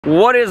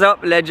What is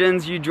up,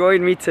 legends? You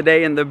joined me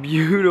today in the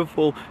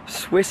beautiful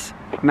Swiss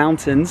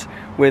mountains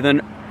with an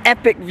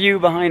epic view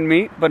behind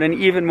me, but an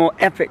even more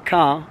epic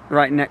car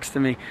right next to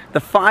me. The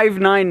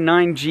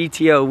 599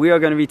 GTO. We are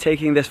going to be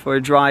taking this for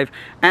a drive.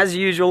 As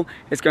usual,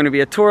 it's going to be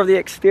a tour of the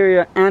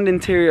exterior and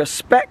interior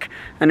spec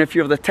and a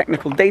few of the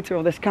technical data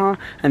of this car,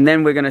 and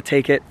then we're going to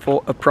take it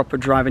for a proper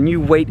drive. And you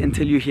wait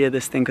until you hear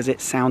this thing because it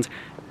sounds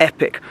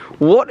epic.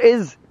 What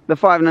is the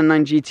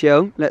 599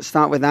 GTO? Let's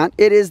start with that.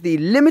 It is the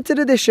limited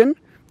edition.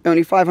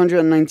 Only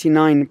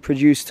 599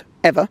 produced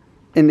ever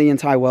in the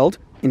entire world.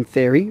 In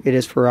theory, it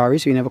is Ferrari,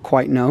 so you never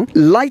quite know.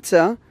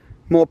 Lighter,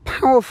 more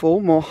powerful,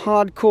 more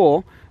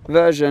hardcore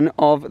version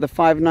of the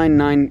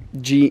 599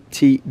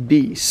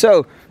 GTB.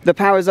 So the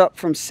power is up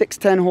from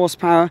 610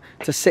 horsepower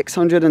to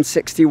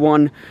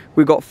 661.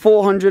 We've got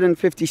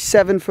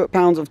 457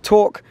 foot-pounds of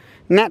torque,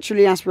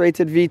 naturally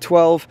aspirated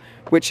V12,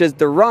 which is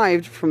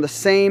derived from the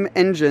same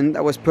engine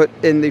that was put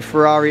in the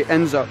Ferrari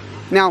Enzo.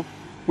 Now,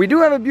 we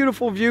do have a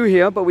beautiful view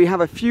here, but we have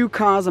a few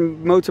cars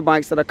and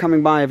motorbikes that are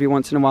coming by every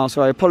once in a while,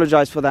 so I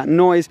apologize for that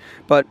noise,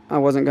 but I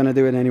wasn't going to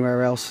do it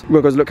anywhere else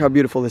because look how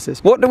beautiful this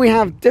is. What do we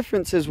have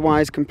differences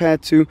wise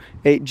compared to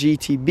a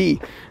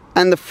GTB?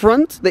 And the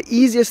front, the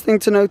easiest thing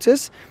to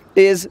notice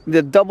is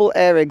the double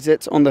air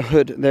exits on the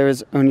hood. There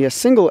is only a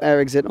single air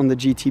exit on the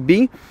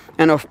GTB,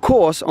 and of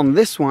course on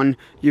this one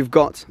you've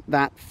got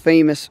that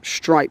famous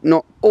stripe.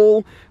 Not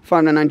all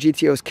 599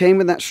 GTOs came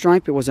with that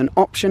stripe. It was an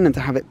option, and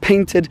to have it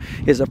painted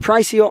is a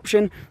pricey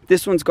option.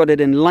 This one's got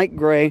it in light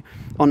grey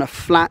on a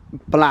flat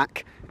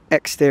black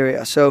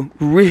exterior, so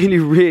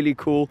really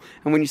cool.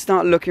 And when you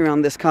start looking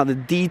around this car, the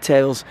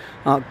details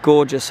are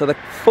gorgeous. So the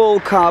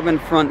full carbon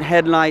front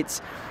headlights,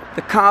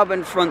 the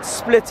carbon front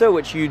splitter,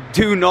 which you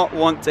do not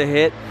want to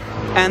hit,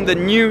 and the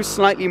new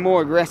slightly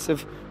more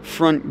aggressive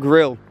front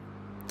grille.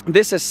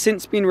 This has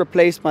since been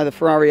replaced by the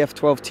Ferrari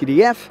F12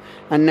 TDF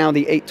and now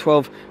the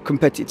 812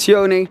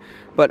 Competizione,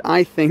 but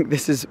I think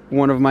this is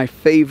one of my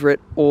favorite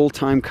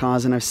all-time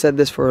cars, and I've said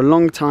this for a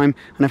long time,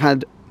 and I've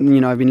had,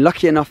 I've been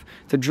lucky enough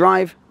to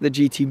drive the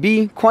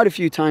GTB quite a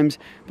few times,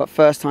 but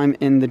first time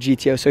in the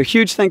GTO. So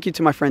huge thank you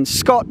to my friend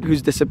Scott,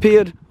 who's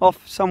disappeared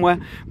off somewhere,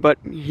 but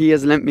he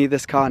has lent me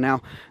this car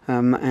now,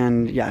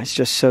 and yeah, it's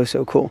just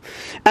so cool.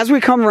 As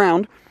we come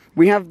around,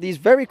 we have these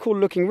very cool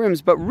looking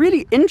rims, but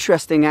really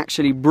interesting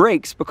actually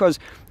brakes, because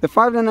the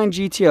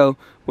 599 GTO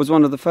was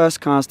one of the first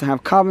cars to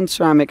have carbon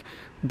ceramic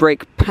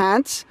brake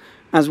pads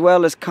as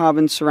well as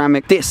carbon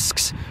ceramic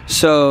discs.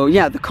 So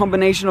yeah, the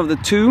combination of the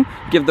two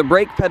give the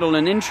brake pedal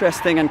an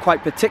interesting and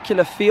quite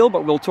particular feel,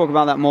 but we'll talk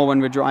about that more when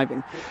we're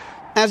driving.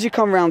 As you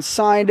come around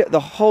side, the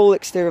whole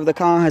exterior of the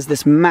car has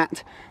this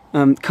matte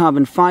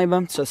carbon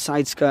fiber, so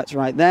side skirts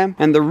right there.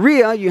 And the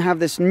rear, you have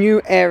this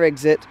new air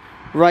exit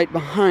right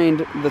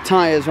behind the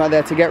tires right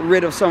there to get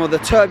rid of some of the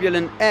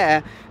turbulent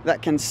air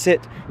that can sit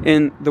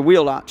in the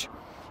wheel arch.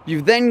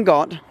 You've then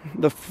got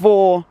the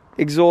 4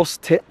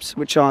 exhaust tips,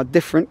 which are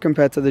different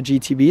compared to the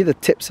GTB. The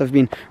tips have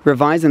been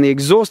revised and the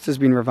exhaust has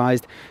been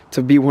revised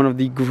to be one of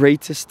the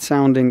greatest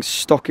sounding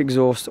stock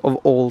exhausts of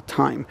all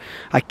time.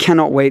 I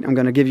cannot wait. I'm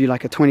going to give you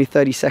like a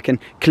 20-30 second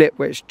clip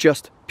where it's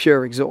just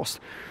pure exhaust.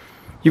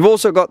 You've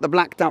also got the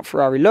blacked out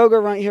Ferrari logo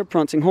right here,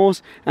 prancing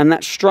horse, and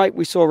that stripe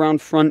we saw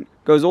around front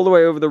goes all the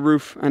way over the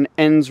roof and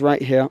ends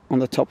right here on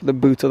the top of the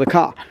boot of the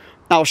car.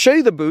 Now, I'll show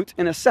you the boot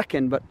in a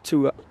second, but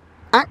to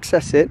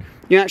access it,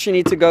 you actually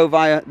need to go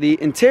via the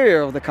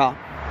interior of the car.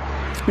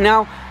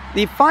 Now,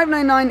 the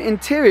 599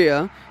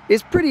 interior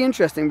is pretty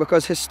interesting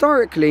because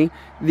historically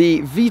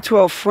the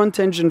V12 front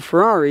engine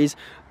Ferraris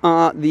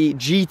are the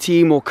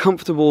GT, more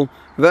comfortable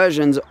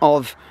versions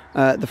of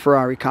the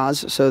Ferrari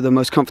cars, so the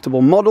most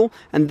comfortable model,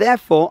 and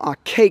therefore are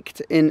caked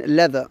in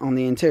leather on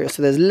the interior.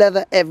 So there's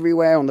leather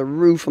everywhere, on the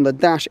roof, on the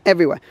dash,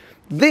 everywhere.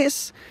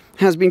 This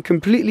has been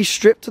completely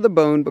stripped to the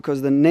bone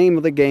because the name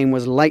of the game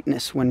was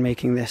lightness when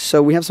making this.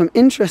 So we have some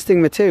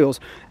interesting materials.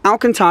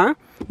 Alcantara,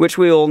 which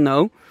we all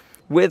know,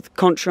 with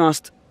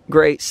contrast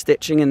grey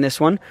stitching in this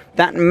one.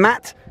 That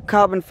matte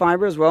carbon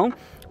fiber as well.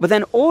 But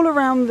then all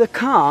around the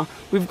car,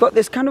 we've got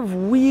this kind of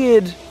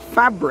weird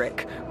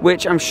fabric,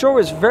 which I'm sure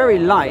is very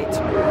light,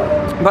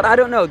 but I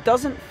don't know,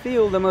 doesn't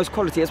feel the most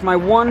quality. It's my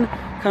one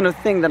kind of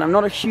thing that I'm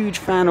not a huge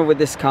fan of with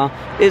this car,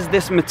 is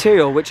this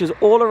material, which is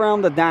all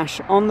around the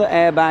dash, on the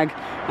airbag,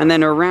 and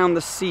then around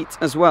the seat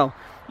as well.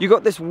 You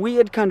got this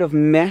weird kind of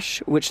mesh,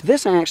 which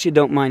this I actually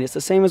don't mind. It's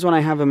the same as what I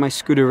have in my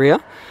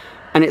Scuderia.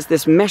 And it's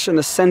this mesh in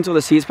the center of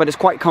the seats, but it's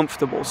quite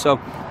comfortable. So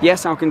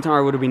yes,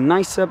 Alcantara would have been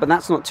nicer, but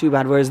that's not too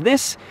bad. Whereas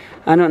this,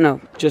 I don't know,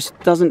 just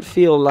doesn't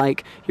feel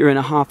like you're in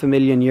a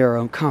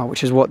 €500,000 car,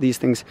 which is what these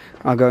things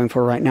are going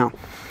for right now.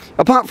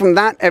 Apart from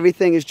that,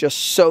 everything is just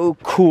so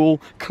cool,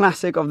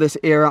 classic of this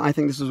era. I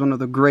think this is one of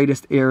the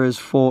greatest eras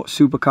for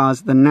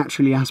supercars, the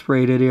naturally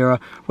aspirated era,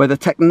 where the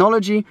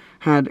technology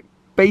had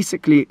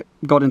basically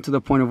gotten to the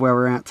point of where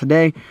we're at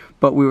today,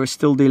 but we were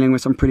still dealing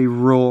with some pretty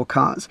raw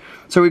cars.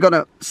 So we got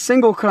a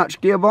single clutch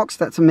gearbox.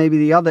 That's maybe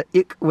the other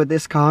ick with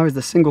this car, is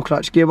the single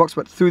clutch gearbox,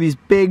 but through these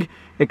big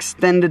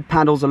extended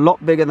paddles, a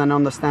lot bigger than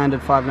on the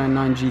standard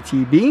 599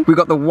 GTB. We've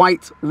got the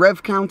white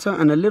rev counter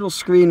and a little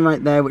screen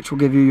right there which will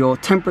give you your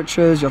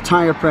temperatures, your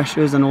tire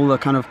pressures, and all the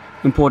kind of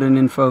important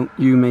info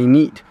you may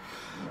need.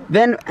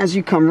 Then as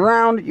you come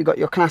around, you got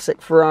your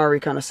classic Ferrari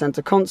kind of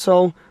center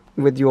console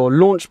with your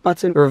launch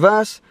button,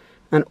 reverse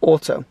and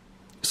auto.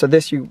 So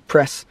this you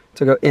press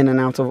to go in and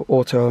out of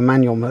auto or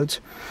manual modes.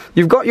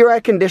 You've got your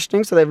air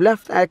conditioning, so they've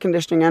left air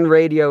conditioning and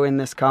radio in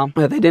this car.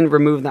 They didn't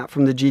remove that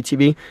from the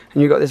GTB,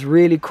 and you've got this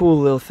really cool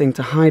little thing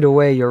to hide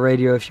away your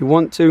radio if you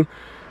want to,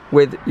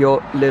 with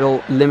your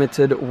little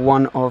limited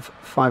 1 of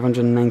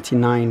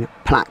 599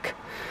 plaque.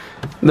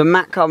 The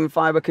matte carbon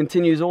fiber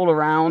continues all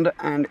around,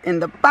 and in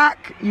the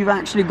back you've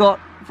actually got,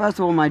 first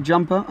of all, my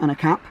jumper and a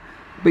cap,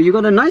 but you've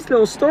got a nice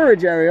little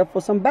storage area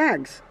for some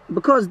bags,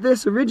 because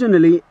this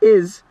originally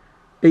is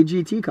a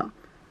GT car,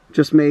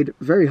 just made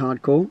very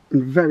hardcore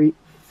and very,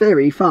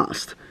 very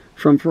fast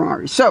from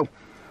Ferrari. So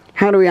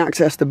how do we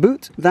access the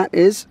boot? That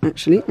is,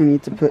 actually, I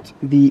need to put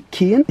the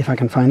key in, if I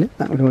can find it,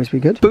 that would always be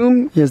good.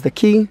 Boom, here's the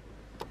key,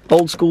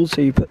 old school,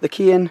 so you put the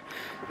key in,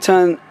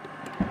 turn,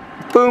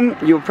 boom,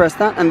 you'll press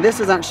that, and this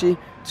is actually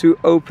to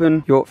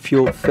open your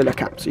fuel filler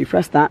cap. So you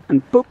press that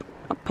and boop,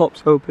 it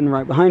pops open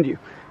right behind you.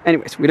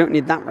 Anyways, we don't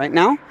need that right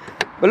now,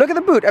 but look at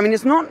the boot. I mean,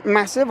 it's not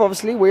massive,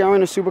 obviously, we are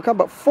in a supercar,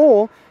 but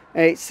for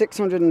a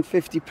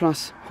 650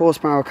 plus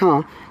horsepower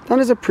car, that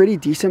is a pretty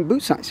decent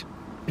boot size.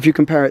 If you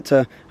compare it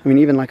to, I mean,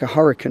 even like a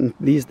Hurricane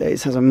these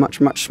days has a much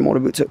smaller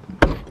boot. So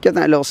get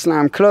that little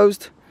slam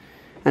closed.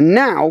 And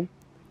now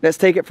let's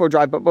take it for a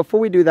drive. But before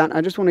we do that, I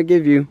just want to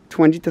give you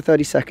 20 to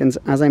 30 seconds,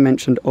 as I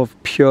mentioned, of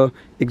pure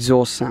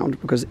exhaust sound,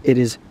 because it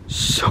is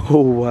so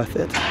worth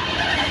it.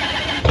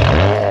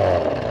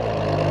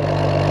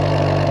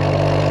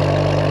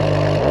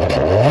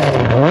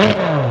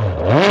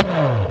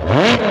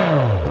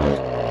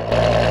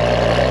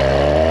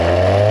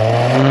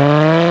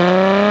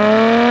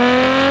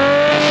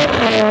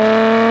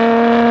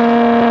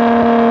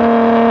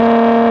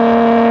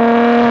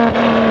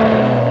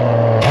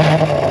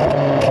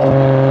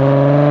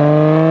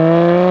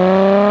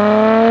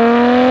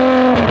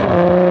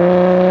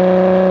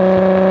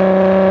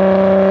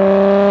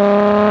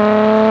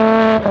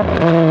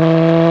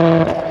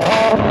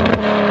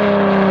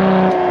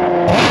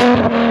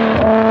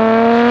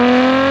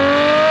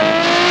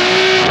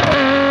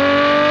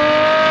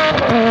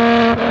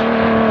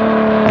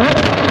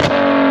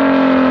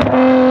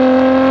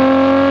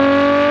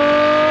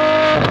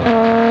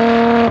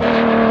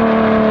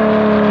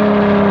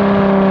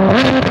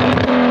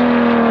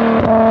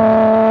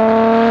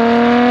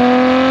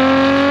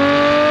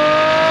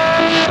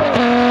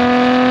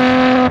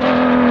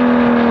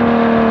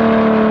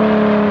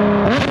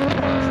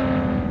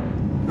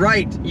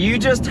 Right, you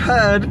just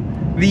heard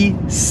the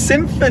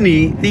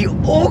symphony, the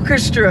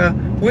orchestra,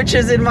 which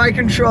is in my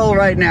control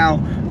right now,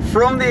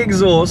 from the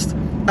exhaust.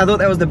 I thought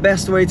that was the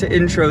best way to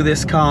intro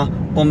this car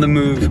on the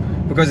move,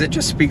 because it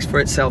just speaks for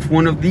itself.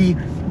 One of the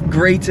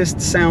greatest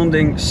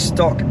sounding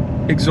stock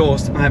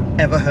exhaust I've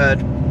ever heard,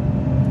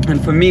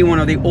 and for me, one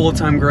of the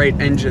all-time great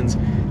engines.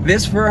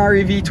 This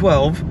Ferrari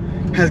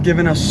V12 has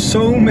given us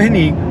so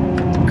many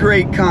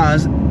great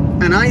cars,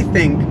 and I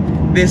think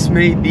this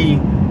may be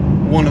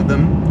one of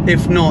them,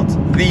 if not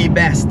the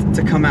best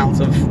to come out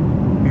of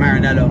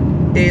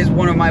Maranello. It is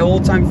one of my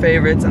all-time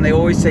favorites, and they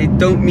always say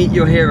don't meet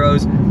your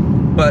heroes,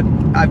 but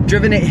I've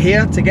driven it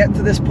here to get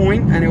to this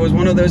point, and it was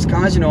one of those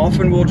cars, you know,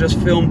 often we'll just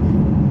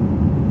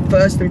film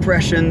first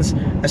impressions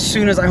as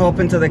soon as I hop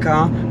into the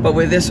car, but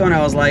with this one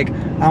I was like,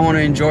 I want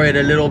to enjoy it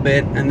a little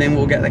bit and then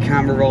we'll get the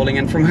camera rolling.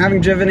 And from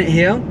having driven it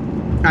here,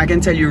 I can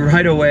tell you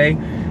right away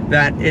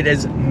that it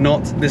is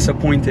not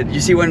disappointed. You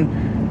see,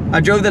 when I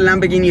drove the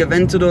Lamborghini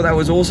Aventador, that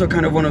was also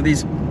kind of one of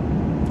these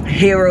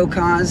hero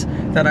cars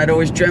that I'd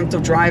always dreamt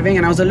of driving,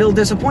 and I was a little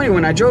disappointed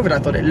when I drove it. I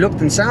thought it looked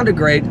and sounded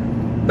great,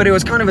 but it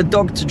was kind of a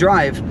dog to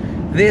drive.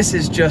 This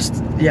is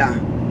just, yeah,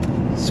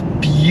 it's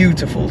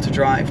beautiful to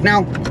drive.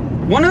 Now,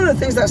 one of the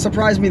things that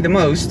surprised me the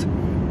most,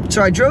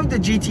 so I drove the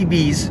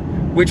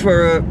GTBs, which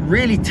were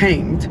really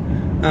tamed,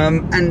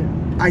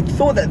 and I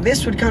thought that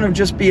this would kind of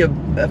just be a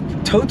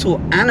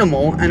total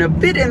animal, and a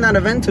bit in that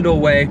Aventador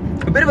way,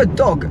 a bit of a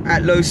dog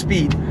at low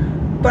speed.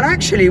 But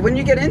actually, when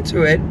you get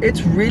into it,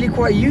 it's really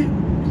quite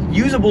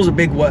usable is a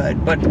big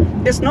word, but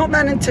it's not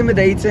that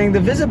intimidating.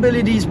 The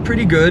visibility is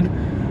pretty good.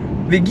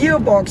 The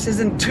gearbox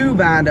isn't too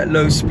bad at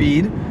low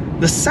speed.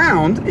 The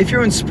sound, if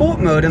you're in sport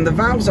mode and the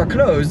valves are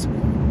closed,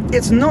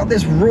 it's not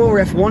this raw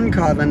F1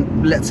 car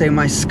than, let's say,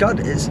 my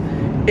Scud is.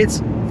 It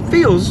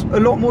feels a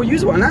lot more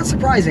usable, and that's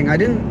surprising. I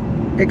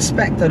didn't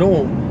expect at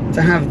all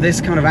to have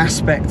this kind of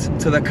aspect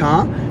to the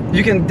car.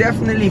 You can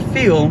definitely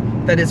feel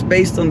that it's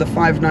based on the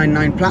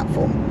 599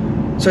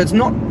 platform. So it's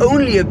not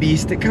only a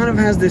beast, it kind of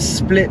has this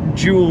split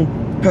dual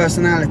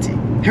personality.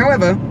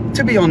 However,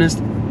 to be honest,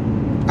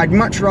 I'd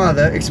much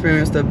rather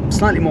experience the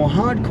slightly more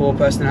hardcore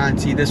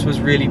personality this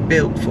was really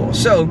built for.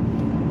 So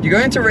you go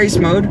into race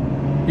mode,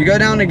 you go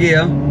down a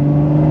gear,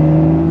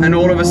 and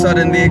all of a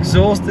sudden the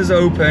exhaust is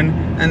open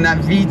and that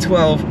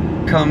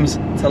V12 comes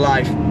to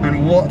life.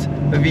 And what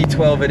a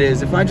V12 it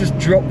is. If I just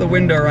drop the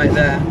window right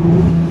there,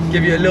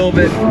 give you a little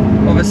bit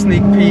of a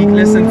sneak peek,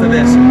 listen to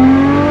this.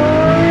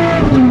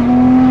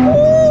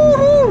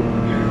 Woo-hoo!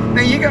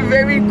 Now you can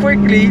very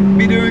quickly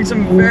be doing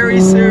some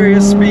very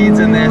serious speeds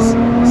in this.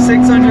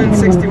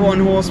 661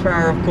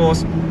 horsepower, of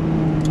course.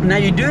 Now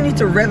you do need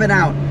to rev it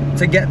out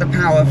to get the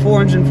power,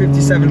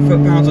 457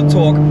 foot-pounds of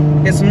torque.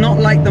 It's not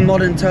like the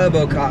modern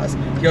turbo cars.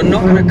 You're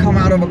not going to come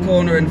out of a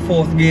corner in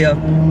 4th gear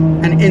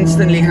and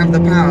instantly have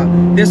the power.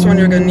 This one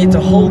you're going to need to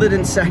hold it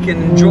in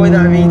second, enjoy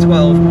that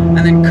V12,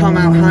 and then come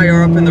out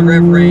higher up in the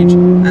rev range,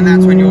 and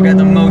that's when you'll get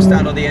the most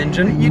out of the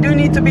engine. You do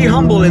need to be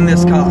humble in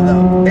this car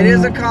though. It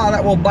is a car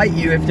that will bite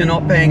you if you're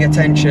not paying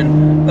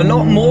attention. A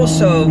lot more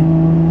so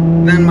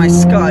than my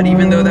Scud,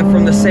 even though they're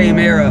from the same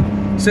era.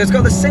 So it's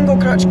got the single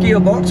clutch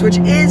gearbox, which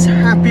is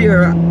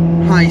happier at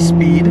high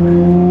speed.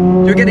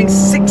 You're getting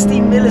 60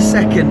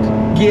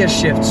 millisecond gear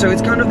shift, so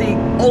it's kind of the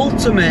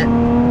ultimate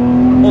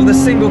of the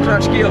single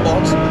clutch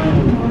gearbox.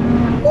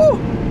 Woo!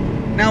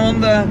 Now on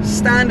the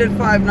standard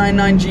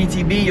 599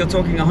 GTB, you're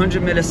talking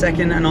 100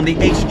 millisecond, and on the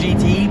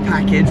HGTE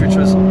package, which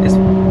is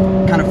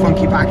kind of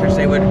funky package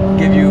they would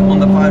give you on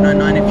the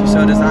 599 if you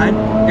so desired,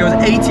 it was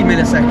 80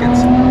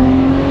 milliseconds.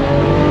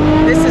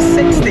 This is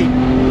 60,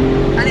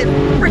 and it's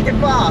freaking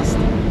fast.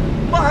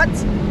 But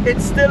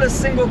it's still a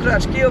single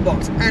clutch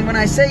gearbox, and when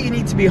I say you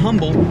need to be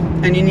humble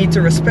and you need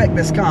to respect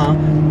this car,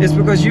 it's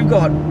because you've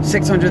got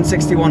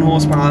 661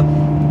 horsepower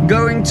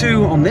going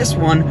to, on this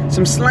one,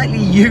 some slightly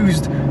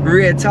used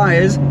rear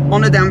tires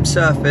on a damp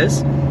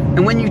surface,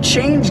 and when you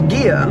change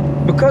gear,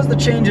 because the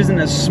change isn't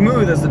as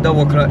smooth as the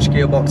double clutch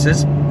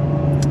gearboxes,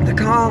 the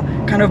car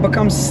kind of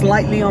becomes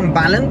slightly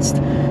unbalanced,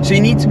 so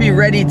you need to be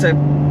ready to,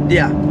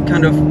 yeah,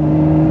 kind of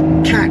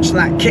catch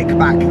that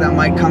kickback that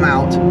might come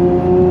out.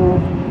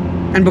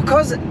 And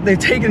because they've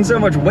taken so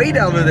much weight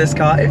out of this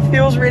car, it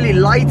feels really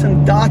light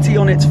and darty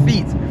on its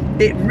feet.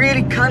 It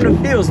really kind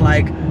of feels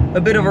like a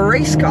bit of a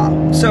race car.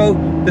 So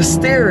the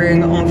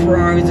steering on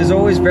Ferraris is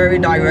always very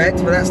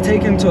direct, but that's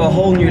taken to a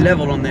whole new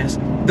level on this.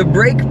 The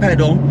brake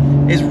pedal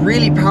is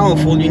really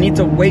powerful. You need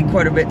to wait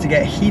quite a bit to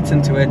get heat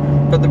into it,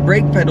 but the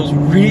brake pedal's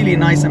really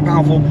nice and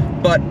powerful,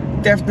 but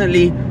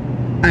definitely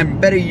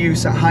better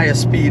use at higher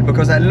speed,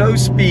 because at low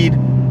speed,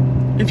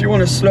 if you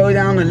want to slow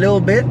down a little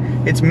bit,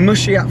 it's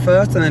mushy at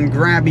first and then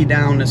grabby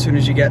down as soon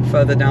as you get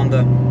further down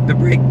the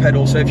brake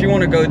pedal. So if you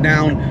want to go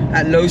down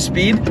at low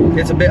speed,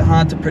 it's a bit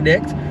hard to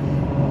predict,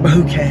 but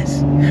who cares?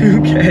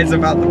 Who cares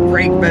about the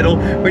brake pedal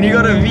when you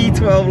got a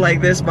V12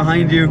 like this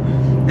behind you?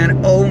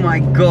 And oh my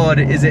god,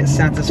 is it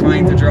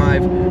satisfying to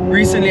drive.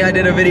 Recently I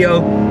did a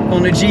video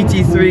on a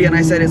GT3 and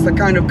I said it's the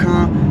kind of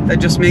car that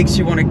just makes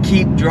you want to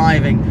keep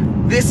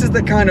driving. This is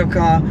the kind of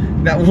car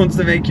that wants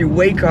to make you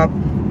wake up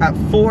at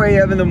 4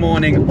 a.m. in the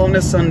morning on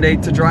a Sunday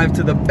to drive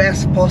to the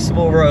best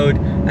possible road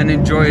and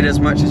enjoy it as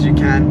much as you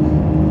can.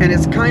 And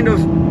it's kind of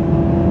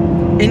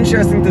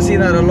interesting to see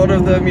that a lot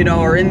of them, you know,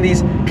 are in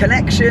these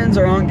collections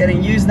or aren't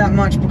getting used that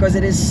much, because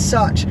it is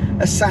such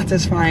a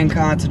satisfying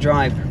car to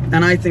drive.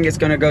 And I think it's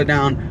going to go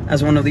down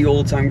as one of the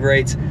all-time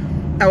greats.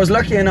 I was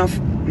lucky enough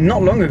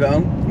not long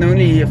ago,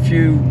 only a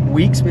few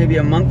weeks, maybe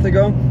a month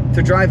ago,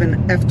 to drive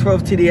an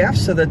F12 TDF,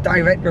 so the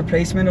direct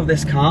replacement of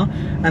this car.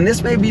 And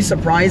this may be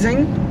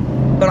surprising,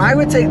 but I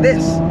would take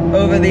this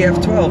over the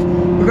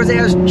F12 because it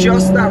has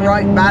just that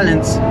right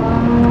balance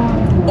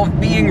of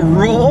being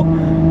raw,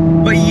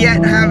 but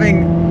yet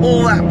having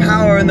all that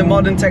power and the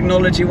modern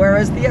technology,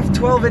 whereas the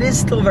F12, it is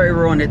still very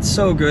raw and it's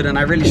so good. And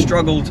I really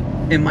struggled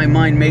in my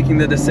mind making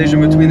the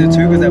decision between the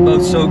two because they're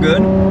both so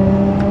good.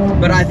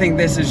 But I think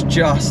this is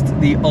just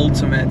the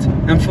ultimate.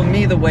 And for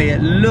me, the way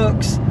it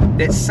looks,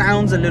 it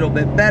sounds a little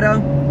bit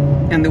better,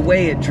 and the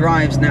way it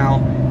drives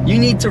now, you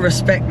need to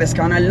respect this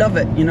car, and I love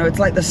it. You know, it's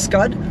like the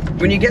Scud.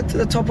 When you get to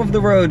the top of the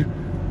road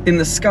in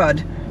the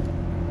Scud,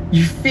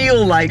 you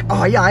feel like,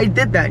 oh yeah, I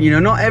did that. You know,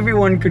 not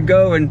everyone could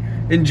go and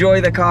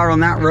enjoy the car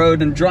on that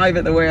road and drive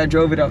it the way I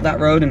drove it up that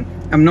road. And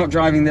I'm not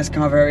driving this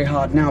car very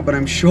hard now, but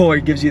I'm sure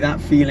it gives you that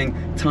feeling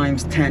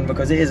times 10,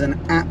 because it is an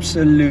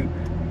absolute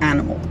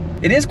animal.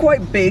 It is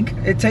quite big.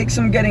 It takes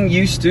some getting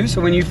used to. So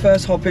when you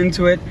first hop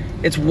into it,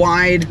 it's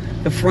wide,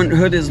 the front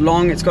hood is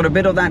long. It's got a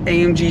bit of that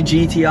AMG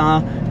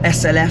GTR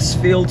SLS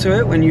feel to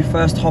it when you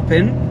first hop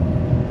in.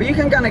 But you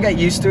can kind of get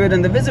used to it,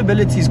 and the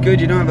visibility is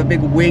good. You don't have a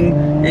big wing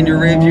in your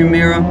rear view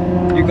mirror.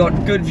 You've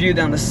got good view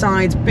down the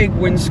sides, big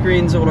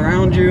windscreens all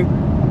around you.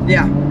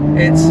 Yeah,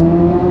 it's...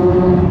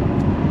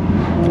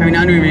 I mean,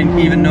 I don't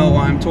even know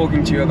why I'm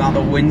talking to you about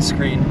the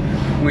windscreen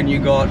when you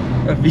got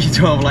a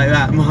V12 like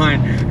that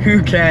behind.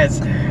 Who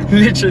cares?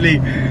 Literally,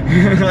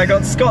 I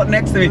got Scott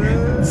next to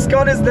me.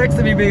 Scott is next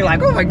to me being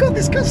like, oh my god,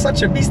 this car's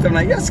such a beast. I'm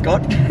like, yeah,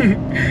 Scott,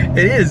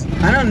 it is.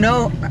 I don't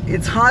know,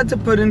 it's hard to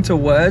put into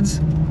words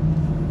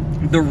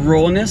the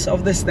rawness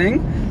of this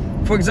thing.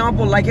 For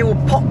example, like it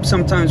will pop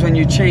sometimes when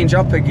you change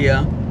up a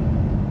gear,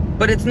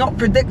 but it's not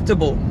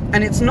predictable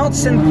and it's not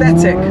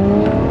synthetic.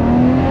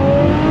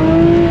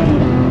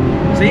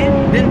 See,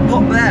 didn't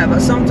pop there, but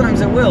sometimes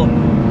it will.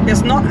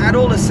 It's not at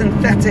all a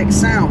synthetic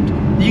sound.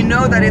 You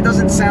know that it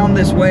doesn't sound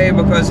this way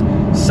because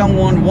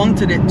someone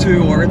wanted it to,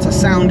 or it's a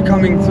sound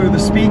coming through the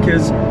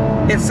speakers.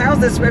 It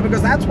sounds this way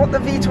because that's what the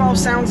V12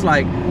 sounds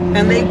like,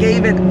 and they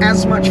gave it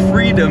as much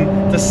freedom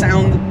to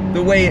sound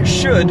the way it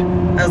should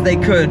as they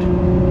could,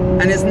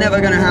 and it's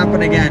never going to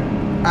happen again.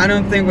 I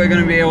don't think we're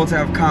going to be able to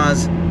have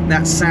cars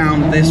that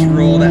sound this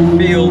raw, that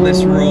feel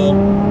this raw,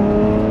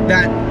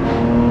 that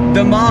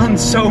demand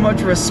so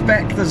much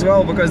respect as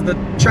well, because the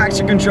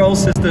traction control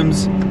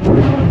systems,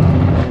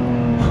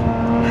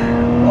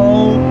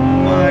 oh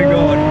my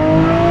god,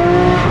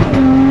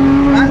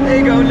 there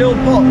you go, little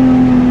pop.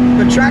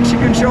 The traction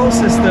control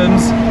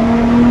systems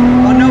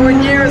are nowhere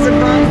near as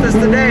advanced as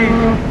today,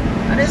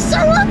 and it's so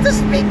hard to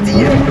speak to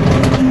you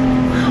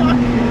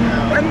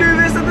and do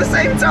this at the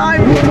same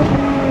time.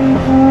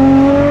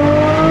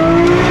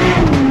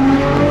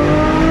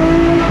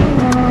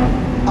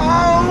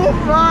 Oh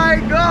my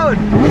god!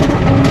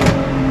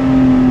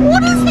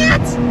 What is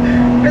that?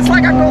 It's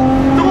like I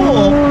got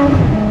Thor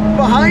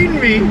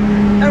behind me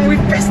and we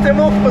pissed him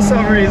off for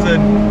some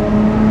reason.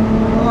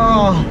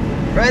 Oh,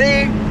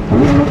 ready?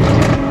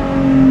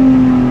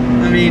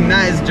 I mean,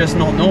 that is just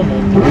not normal.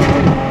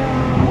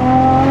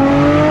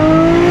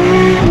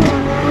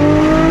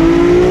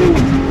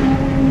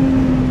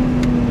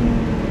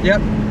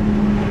 Yep.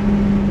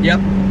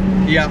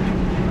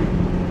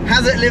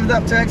 Has it lived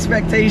up to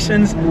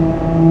expectations?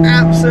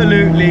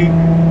 Absolutely.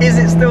 Is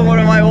it still one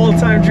of my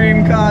all-time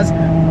dream cars?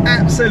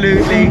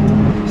 Absolutely.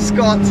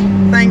 Scott,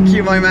 thank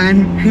you, my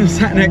man, who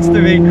sat next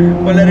to me,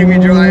 for letting me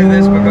drive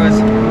this,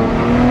 because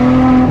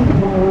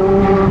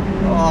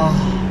oh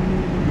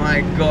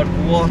my god,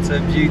 what a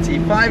beauty.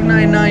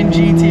 599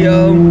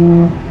 GTO,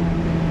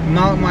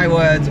 mark my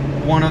words,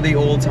 one of the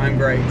all-time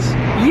greats.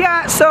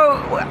 Yeah,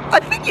 so I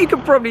think you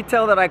could probably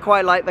tell that I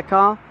quite like the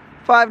car.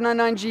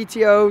 599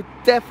 GTO,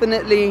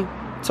 definitely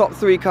top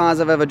 3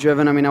 cars I've ever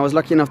driven. I mean, I was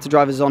lucky enough to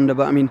drive a Zonda,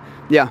 but I mean,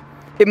 yeah,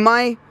 in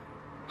my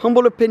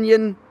humble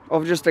opinion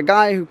of just a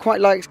guy who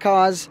quite likes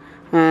cars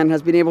and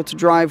has been able to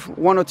drive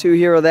 1 or 2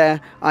 here or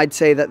there, I'd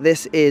say that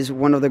this is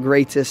one of the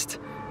greatest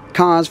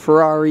cars,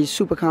 Ferraris,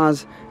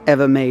 supercars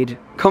ever made.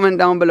 Comment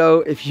down below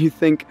if you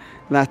think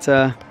that,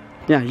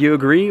 yeah, you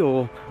agree,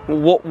 or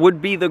what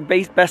would be the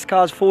best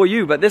cars for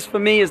you. But this for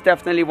me is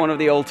definitely one of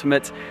the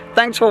ultimates.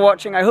 Thanks for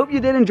watching. I hope you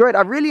did enjoy it.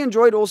 I really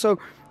enjoyed also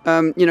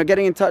you know,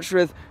 getting in touch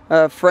with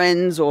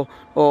friends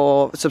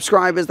or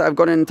subscribers that have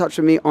gotten in touch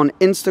with me on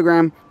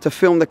Instagram to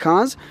film the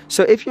cars.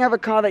 So if you have a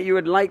car that you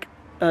would like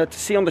to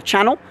see on the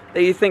channel,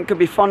 that you think could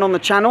be fun on the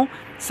channel,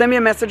 send me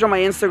a message on my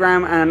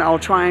Instagram and I'll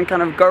try and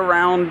kind of go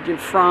around in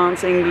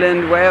France,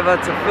 England, wherever,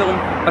 to film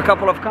a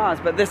couple of cars.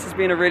 But this has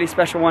been a really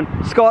special one.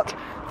 Scott,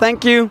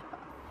 thank you.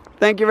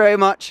 Thank you very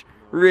much.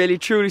 Really,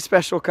 truly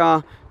special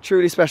car,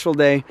 truly special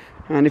day.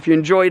 And if you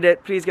enjoyed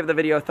it, please give the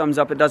video a thumbs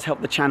up. It does help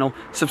the channel.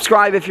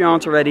 Subscribe if you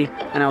aren't already,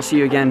 and I'll see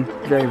you again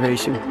very, very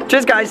soon.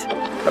 Cheers, guys.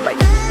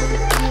 Bye-bye.